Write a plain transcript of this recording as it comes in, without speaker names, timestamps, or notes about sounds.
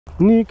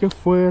Ni que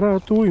fuera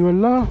tuyo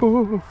el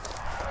lago.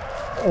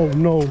 Oh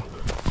no.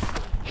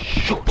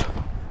 Shoot.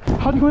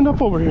 How'd you end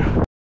up over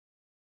here?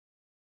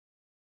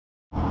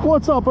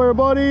 What's up,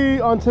 everybody?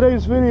 On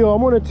today's video,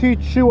 I'm going to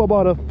teach you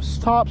about a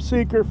top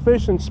secret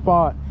fishing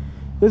spot.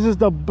 This is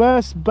the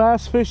best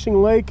bass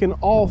fishing lake in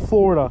all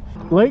Florida.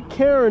 Lake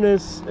Karen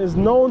is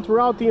known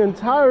throughout the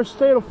entire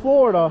state of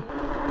Florida.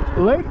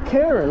 Lake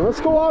Karen,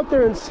 let's go out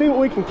there and see what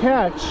we can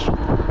catch.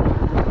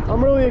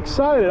 I'm really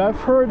excited. I've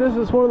heard this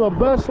is one of the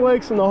best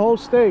lakes in the whole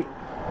state.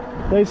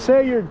 They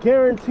say you're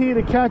guaranteed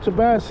to catch a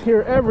bass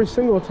here every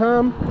single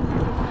time.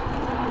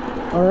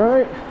 All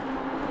right.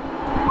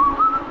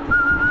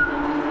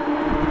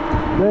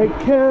 Lake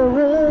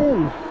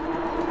Karen,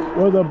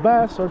 where the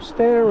bass are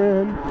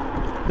staring.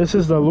 This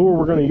is the lure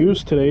we're going to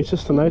use today. It's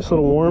just a nice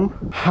little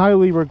worm.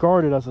 Highly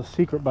regarded as a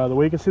secret, by the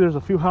way. You can see there's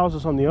a few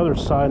houses on the other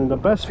side, and the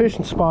best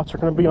fishing spots are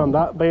going to be on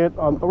that band,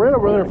 right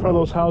over there in front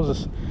of those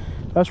houses.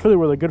 That's really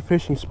where the good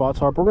fishing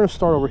spots are. But we're going to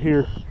start over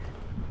here,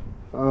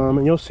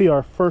 and you'll see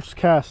our first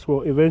cast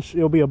will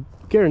eventually, it'll be a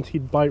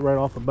guaranteed bite right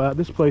off the bat.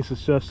 This place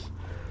is just,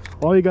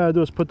 all you got to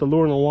do is put the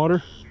lure in the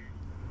water.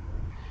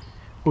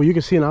 Well, you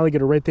can see an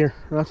alligator right there.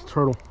 That's a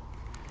turtle.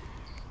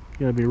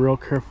 You gotta be real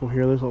careful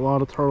here. There's a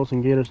lot of turtles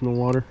and gators in the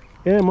water.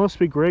 Yeah, it must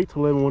be great to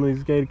live in one of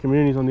these gated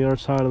communities on the other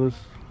side of this.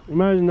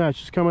 Imagine that,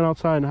 just coming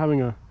outside and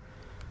having a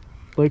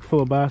lake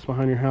full of bass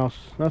behind your house.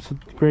 That's the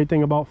great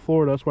thing about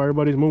Florida. That's why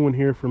everybody's moving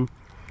here from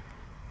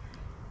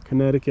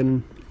Connecticut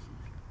and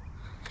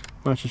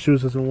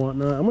Massachusetts and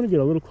whatnot. I'm gonna get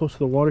a little close to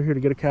the water here to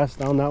get a cast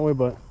down that way,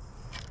 but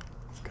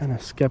I'm kind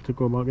of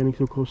skeptical about getting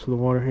too close to the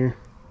water here.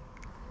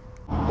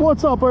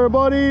 What's up,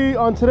 everybody?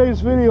 On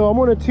today's video, I'm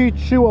going to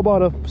teach you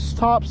about a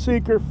top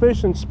secret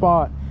fishing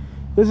spot.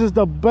 This is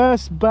the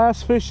best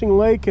bass fishing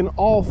lake in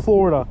all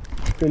Florida.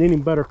 If you're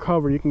needing better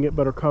cover, you can get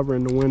better cover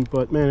in the wind,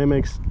 but man, it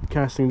makes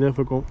casting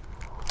difficult.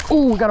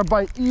 Oh, we got a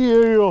bite.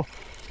 Yeah,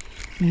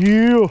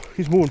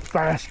 he's moving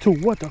fast too.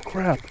 What the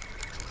crap?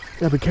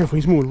 Gotta be careful,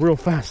 he's moving real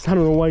fast. I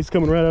don't know why he's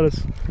coming right at us.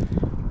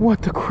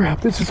 What the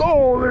crap? This is,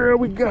 oh, there,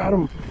 we got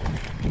him.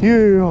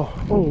 Yeah,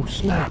 oh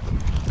snap.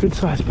 Good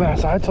sized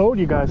bass. I told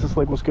you guys this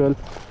lake was good.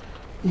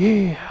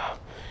 Yeah,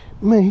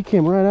 man, he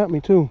came right at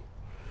me too.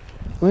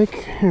 Lake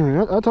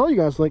Karen. I told you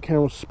guys Lake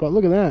Karen was a spot.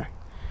 Look at that.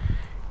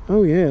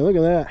 Oh yeah, look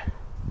at that.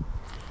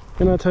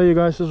 Can I tell you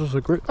guys this was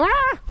a great,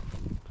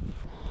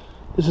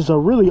 this is a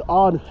really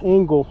odd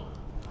angle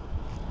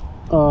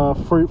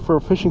for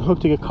a fishing hook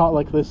to get caught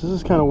like this. This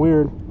is kind of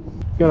weird.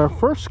 We got our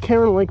first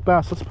Karen Lake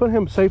bass. Let's put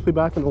him safely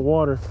back in the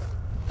water,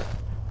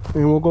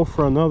 and we'll go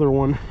for another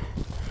one.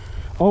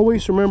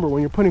 Always remember,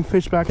 when you're putting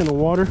fish back in the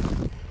water,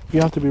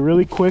 you have to be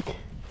really quick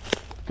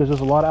because there's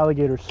a lot of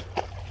alligators.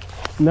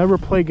 Never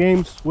play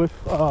games with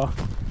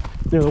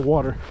near the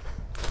water.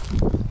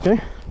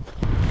 Okay.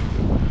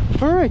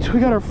 All right, we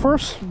got our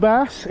first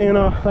bass, and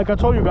like I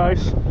told you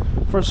guys,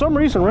 for some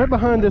reason, right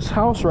behind this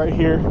house right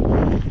here,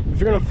 if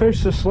you're gonna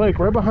fish this lake,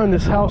 right behind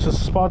this house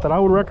is a spot that I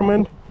would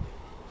recommend.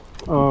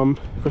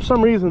 For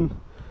some reason,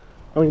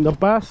 I mean, the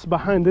bass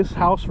behind this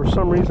house, for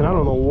some reason, I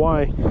don't know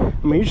why.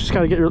 I mean, you just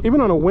gotta get your,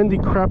 even on a windy,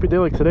 crappy day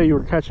like today, you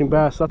were catching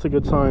bass. That's a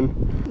good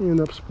sign. You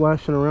end up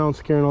splashing around,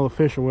 scaring all the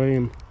fish away,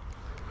 and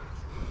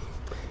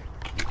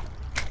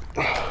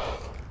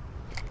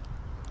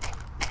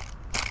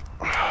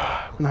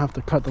I'm gonna have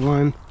to cut the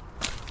line.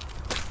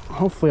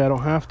 Hopefully I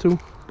don't have to,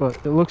 but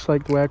it looks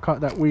like the way I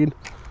caught that weed,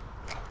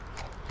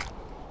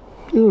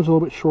 it was a little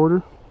bit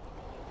shorter.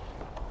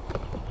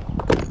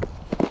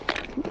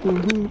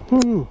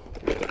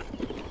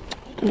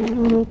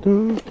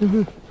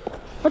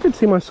 I could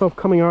see myself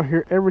coming out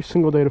here every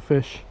single day to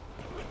fish.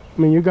 I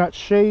mean, you got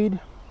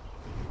shade,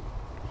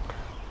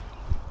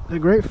 a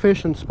great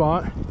fishing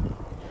spot.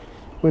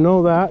 We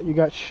know that. You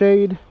got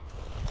shade.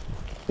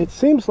 It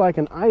seems like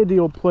an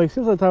ideal place.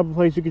 It's the type of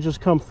place you could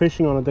just come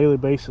fishing on a daily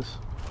basis.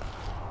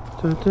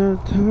 It's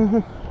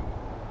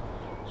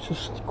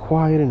just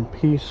quiet and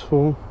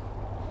peaceful.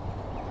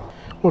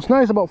 What's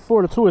nice about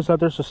Florida too is that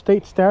there's a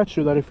state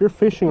statute that if you're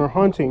fishing or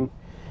hunting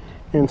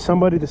and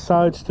somebody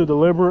decides to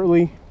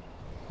deliberately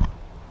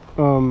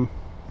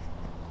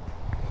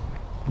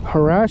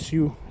harass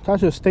you, it's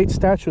actually a state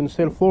statute in the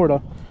state of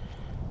Florida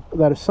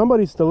that if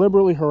somebody's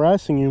deliberately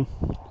harassing you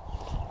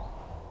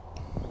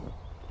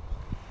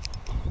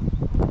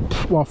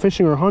while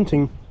fishing or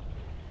hunting,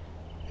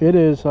 it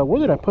is, where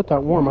did I put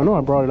that worm? I know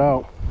I brought it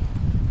out.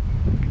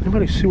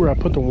 Anybody see where I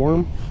put the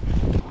worm?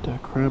 What the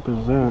crap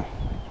is that?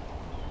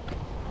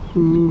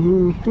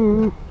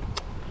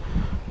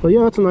 But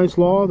yeah, that's a nice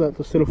law that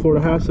the state of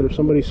Florida has, that if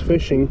somebody's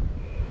fishing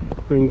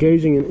or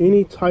engaging in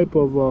any type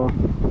of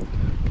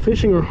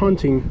fishing or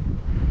hunting,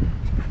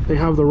 they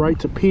have the right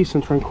to peace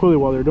and tranquility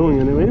while they're doing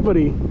it. And if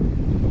anybody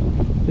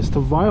is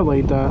to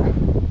violate that,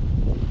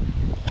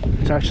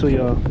 it's actually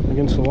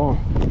against the law.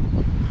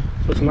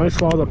 So it's a nice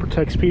law that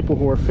protects people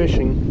who are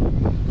fishing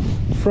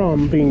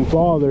from being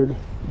bothered.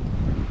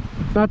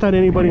 Not that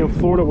anybody in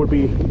Florida would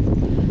be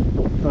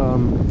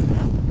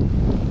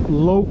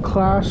low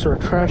class or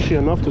trashy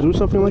enough to do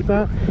something like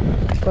that,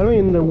 but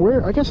I mean,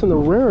 I guess in the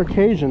rare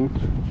occasion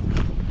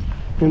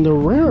In the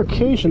rare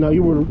occasion that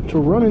you were to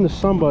run into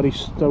somebody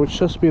that would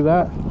just be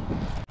that,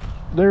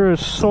 there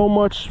is so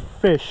much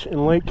fish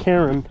in Lake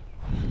Karen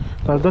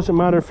that it doesn't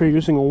matter if you're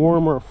using a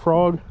worm or a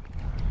frog.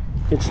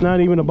 It's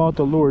not even about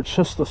the lure, it's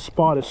just the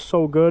spot is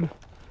so good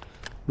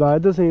that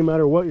it doesn't even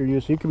matter what you're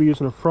using. You could be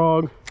using a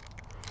frog,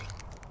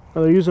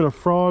 or they're using a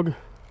frog. It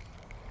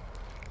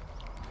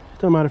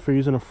doesn't matter if you're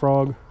using a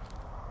frog.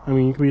 I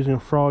mean, you could be using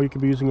a frog, you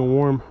could be using a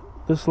worm.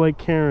 This Lake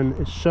Karen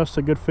is just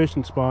a good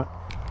fishing spot.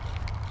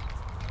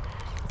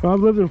 I've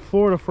lived in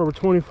Florida for over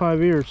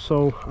 25 years,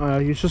 so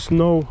you just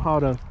know how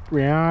to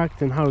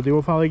react and how to deal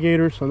with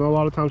alligators. I know a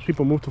lot of times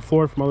people move to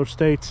Florida from other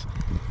states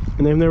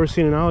and they've never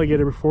seen an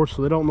alligator before,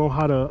 so they don't know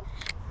how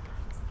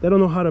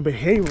to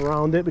behave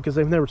around it because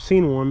they've never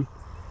seen one.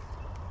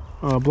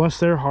 Bless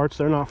their hearts,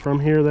 they're not from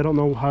here, they don't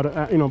know how to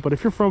act, you know. But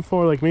if you're from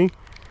Florida like me,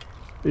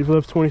 you've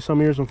lived 20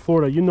 some years in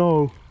Florida, you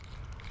know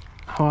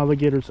how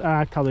alligators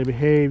act, how they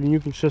behave, and you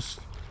can just,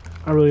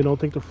 I really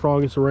don't think the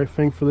frog is the right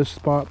thing for this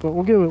spot, but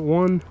we'll give it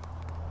one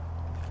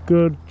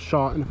good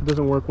shot, and if it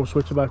doesn't work, we'll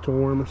switch it back to a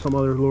worm or some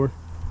other lure.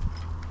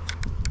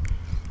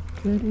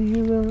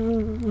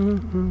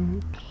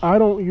 I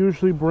don't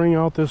usually bring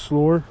out this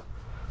lure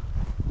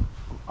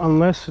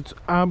unless it's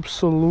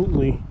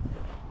absolutely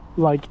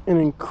like an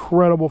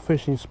incredible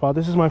fishing spot.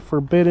 This is my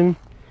forbidden.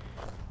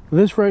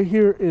 This right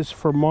here is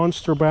for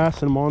monster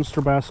bass and monster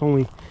bass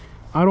only.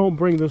 I don't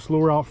bring this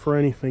lure out for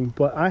anything,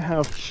 but I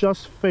have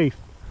just faith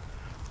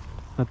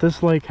that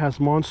this lake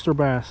has monster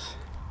bass,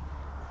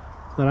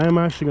 that I am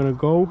actually going to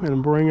go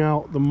and bring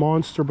out the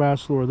monster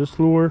bass lure. This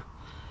lure,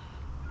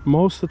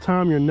 most of the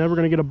time you're never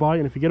going to get a bite,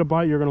 and if you get a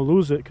bite you're going to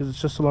lose it because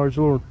it's just a large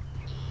lure.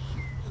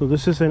 So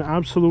this is an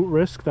absolute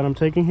risk that I'm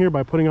taking here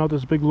by putting out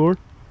this big lure.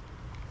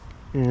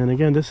 And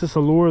again, this is a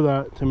lure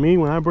that, to me,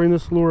 when I bring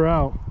this lure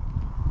out,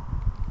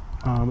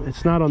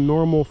 it's not a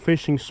normal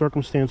fishing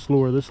circumstance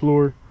lure. This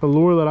lure, a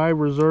lure that I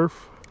reserve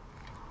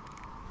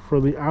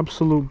for the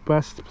absolute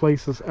best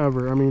places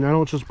ever. I mean, I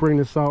don't just bring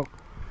this out.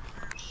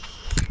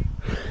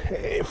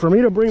 For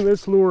me to bring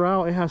this lure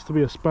out, it has to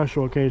be a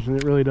special occasion.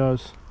 It really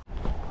does.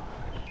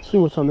 Let's see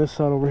what's on this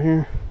side over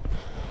here.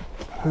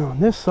 On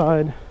this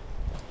side,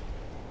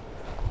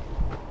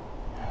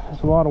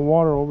 there's a lot of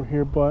water over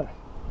here, but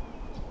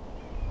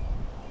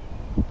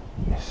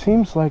it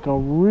seems like a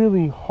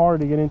really hard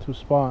to get into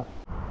spot.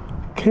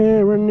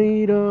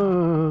 Karenade,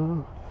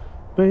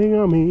 ven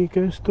a mí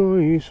que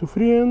estoy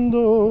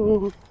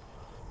sufriendo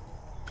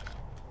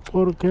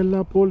porque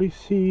la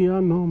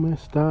policía no me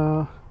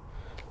está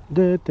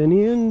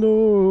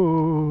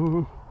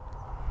deteniendo.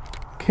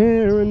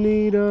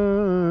 Karenade,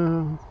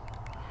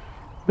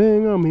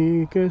 ven a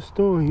mí que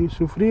estoy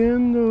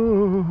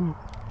sufriendo.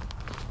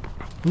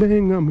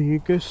 Ven a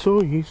mí que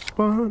soy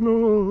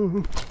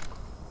hispano.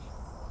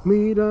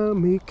 Mira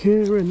mi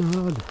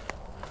Karenade.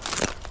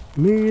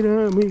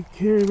 Mira mi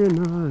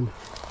Karenade.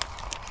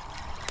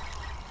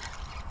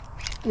 I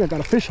think I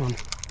got a fish on.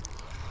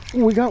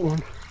 Oh, we got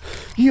one.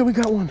 Yeah, we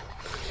got one.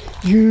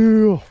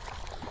 Yeah.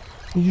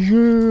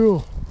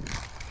 Yeah.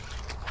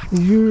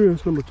 Yeah,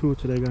 it's number 2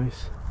 today,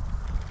 guys.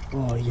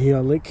 Oh yeah,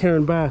 Lake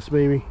Karen bass,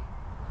 baby.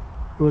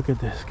 Look at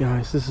this,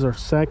 guys. This is our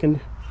second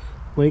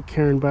Lake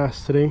Karen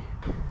bass today.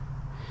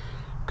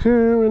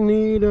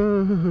 Karenade.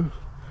 Throw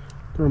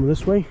them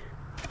this way.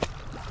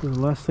 The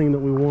last thing that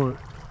we want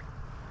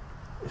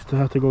is to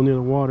have to go near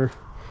the water.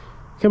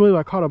 Can't believe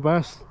I caught a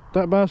bass.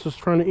 That bass was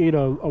trying to eat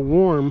a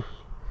worm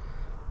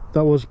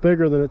that was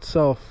bigger than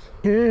itself.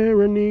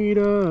 Karenade,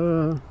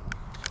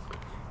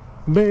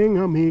 ven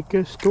a mí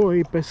que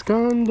estoy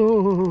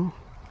pescando.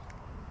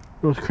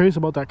 What's crazy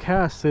about that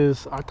cast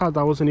is I thought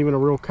that wasn't even a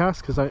real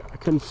cast because I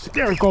couldn't see.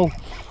 There it go.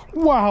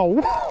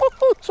 Wow.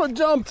 So I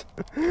jumped.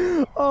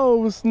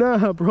 Oh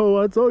snap, bro.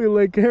 I told you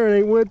Lake Karen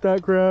ain't with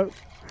that crap.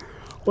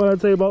 What I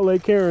tell you about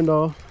Lake Karen,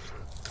 dog?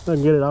 I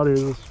can get it out here.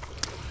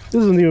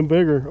 This isn't even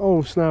bigger.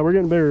 Oh snap, we're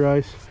getting bigger,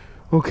 guys.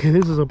 Okay,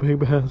 this is a big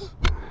bass.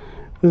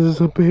 This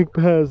is a big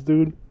bass,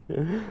 dude.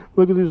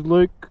 Look at these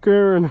Lake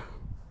Karen.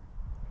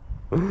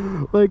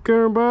 Lake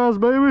Karen bass,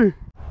 baby.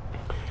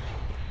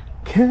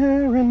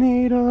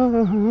 Karenade,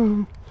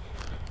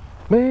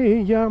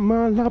 me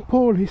llama la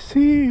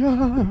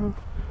policía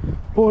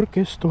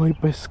porque estoy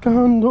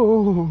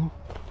pescando.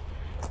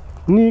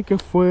 Ni que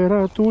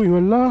fuera tuyo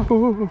el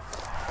lago.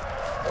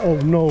 Oh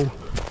no.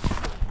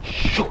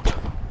 Shoot.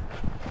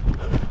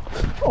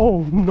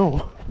 Oh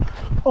no.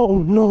 Oh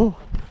no.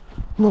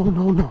 No,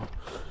 no, no.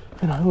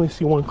 And I only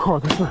see one car.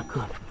 That's not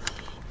good.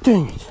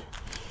 Dang it.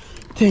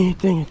 Dang it,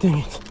 dang it, dang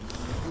it.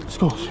 Let's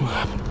go see what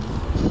happened.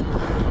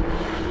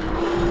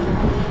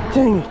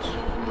 Dang it.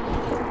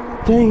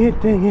 Dang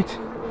it, dang it.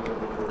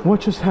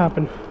 What just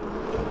happened?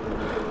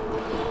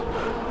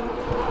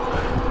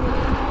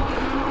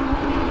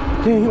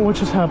 Dang it, what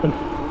just happened?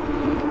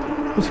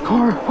 This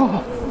car,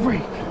 oh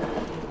freak.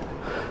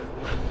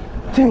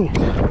 Dang it.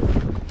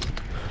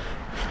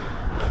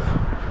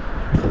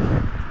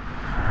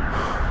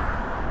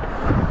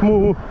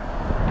 Move,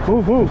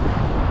 move, move.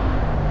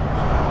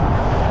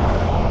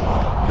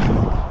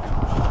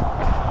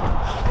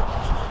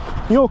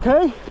 You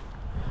okay?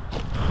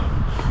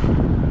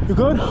 You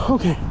good?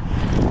 Okay.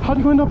 How'd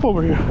you end up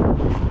over here?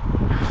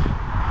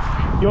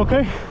 You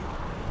okay?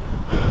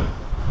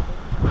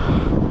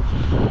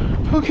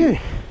 Okay.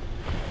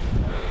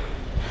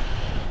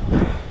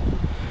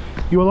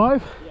 You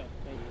alive? Yeah,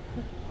 thank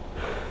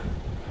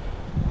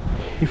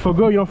you. You feel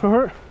good? You don't feel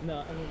hurt? No,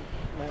 I mean,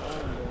 my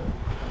arm.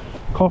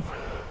 Cough.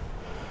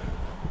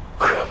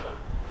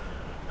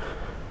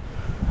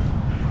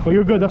 Well,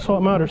 you're good. That's all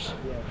that matters.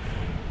 Yeah.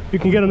 You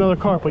can get another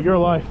car, but you're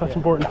alive. That's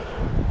important.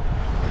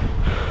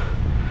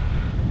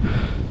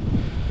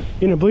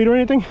 You didn't bleed or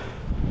anything?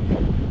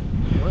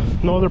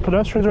 What? No other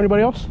pedestrians or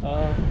anybody else?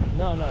 No.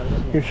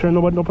 You sure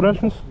nobody, no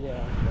pedestrians?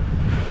 Yeah.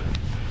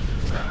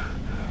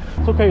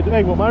 It's okay.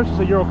 Hey, what matters is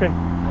that you're okay.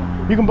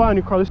 Yeah. You can buy a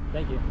new car.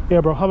 Thank you. Yeah,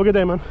 bro. Have a good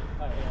day, man.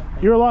 Yeah.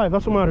 You're alive.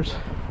 That's what matters.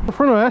 In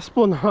front of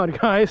Esplanade,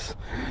 guys.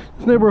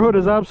 This neighborhood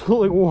is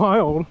absolutely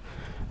wild.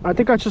 I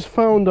think I just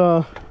found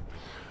the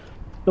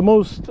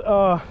most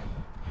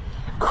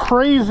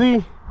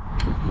crazy.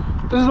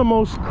 This is the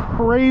most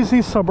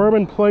crazy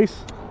suburban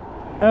place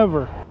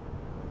ever.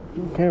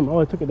 Camera. Oh,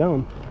 I took it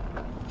down.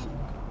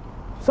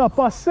 Ça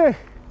passe? Hey,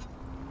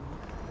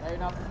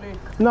 not please.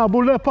 Nah,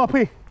 boule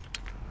papi.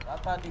 I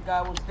thought the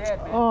guy was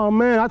dead, man. Oh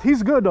man,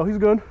 he's good though. He's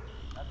good.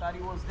 I thought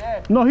he was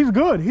dead. No, he's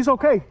good. He's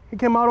okay. He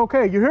came out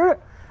okay. You hear it?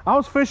 I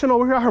was fishing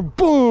over here. I heard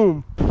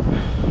boom.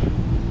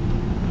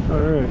 All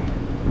right.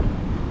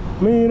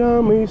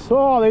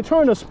 Oh, they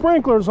turned the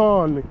sprinklers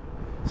on me.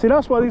 See,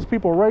 that's why these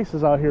people are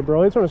racist out here,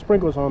 bro. They turn the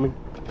sprinklers on me.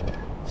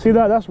 See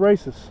that? That's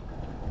racist.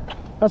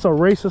 That's a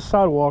racist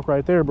sidewalk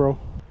right there, bro.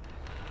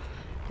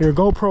 Your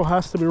GoPro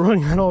has to be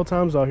running at all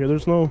times out here.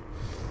 There's no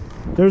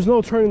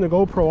turning the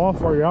GoPro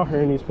off while you're out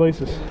here in these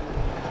places.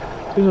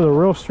 These are the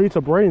real streets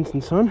of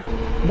Bradenton, son.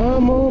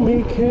 Vamos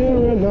mi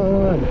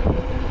Karenade.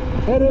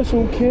 Eres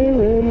un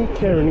Karen.